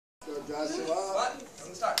Joshua. From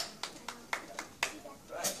the start.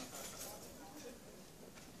 Right.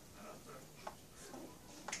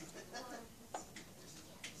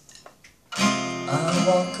 I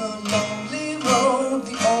walk a lonely road,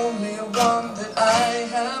 the only one that I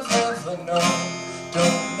have ever known.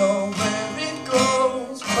 Don't know where it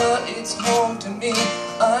goes, but it's home to me.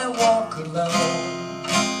 I walk alone.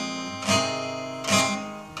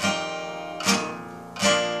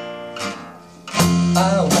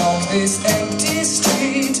 I walk this empty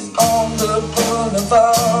street on the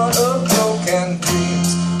boulevard of broken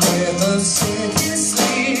dreams, where the city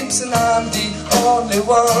sleeps and I'm the only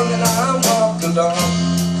one, and I walk alone.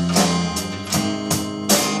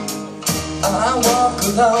 I walk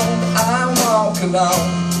alone, I walk alone.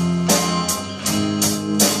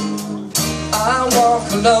 I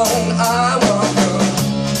walk alone, I walk alone.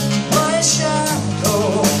 My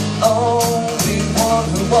shadow, only one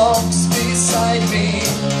who walks beside me.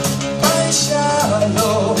 My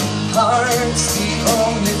shallow heart's the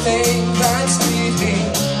only thing that's beating.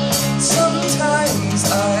 Sometimes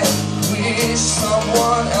I wish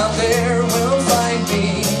someone out there will find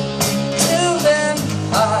me. Till then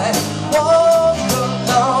I walk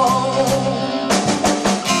alone.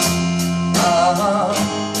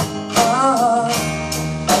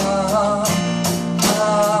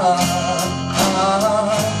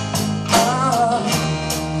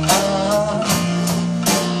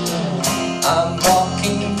 I'm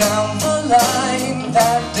walking down the line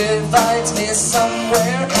that divides me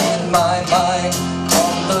somewhere in my mind,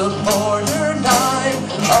 on the borderline,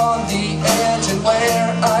 on the edge, and where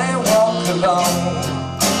I walk alone.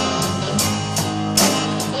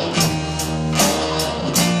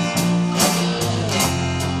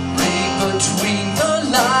 Read between the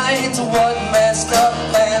lines what messed up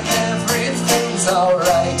and everything's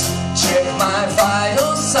alright. Check my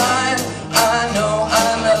vital sign, I know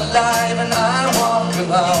I'm alive and I walk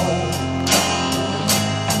alone.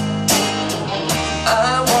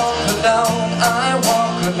 I walk alone, I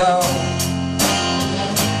walk alone.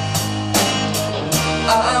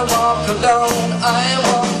 I walk alone, I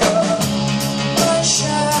walk alone. My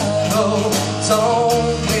shadow's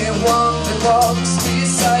only one that walks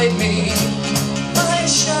beside me. My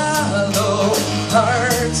shallow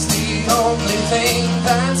heart's the only thing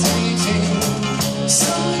that's beating.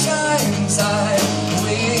 Sometimes I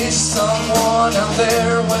wish someone out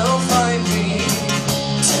there will find me.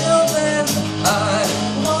 Till then I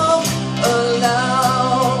walk alone.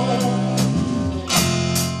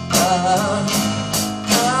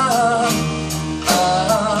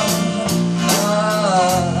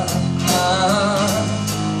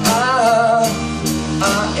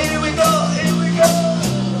 Here we go, here we go.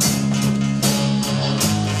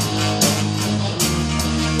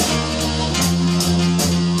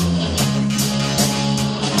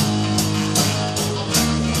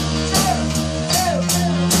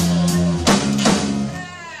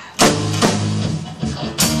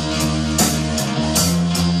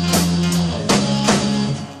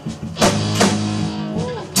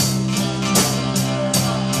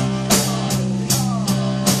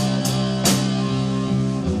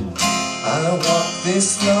 I walk this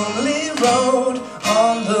lonely road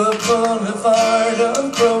on the boulevard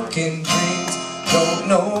of broken dreams. Don't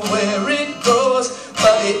know where it goes,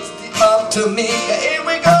 but it's up to me. Here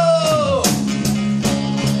we go!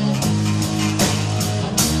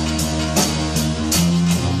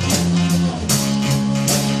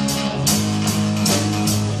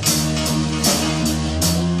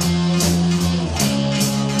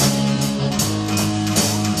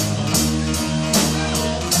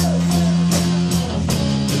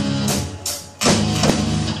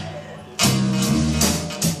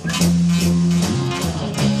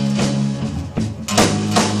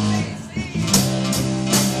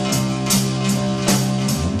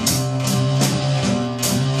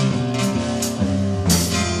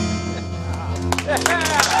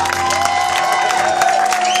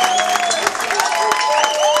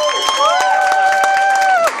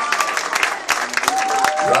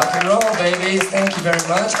 Rock and roll, babies. Thank you very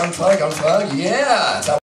much. Unplug, unplug. Yeah.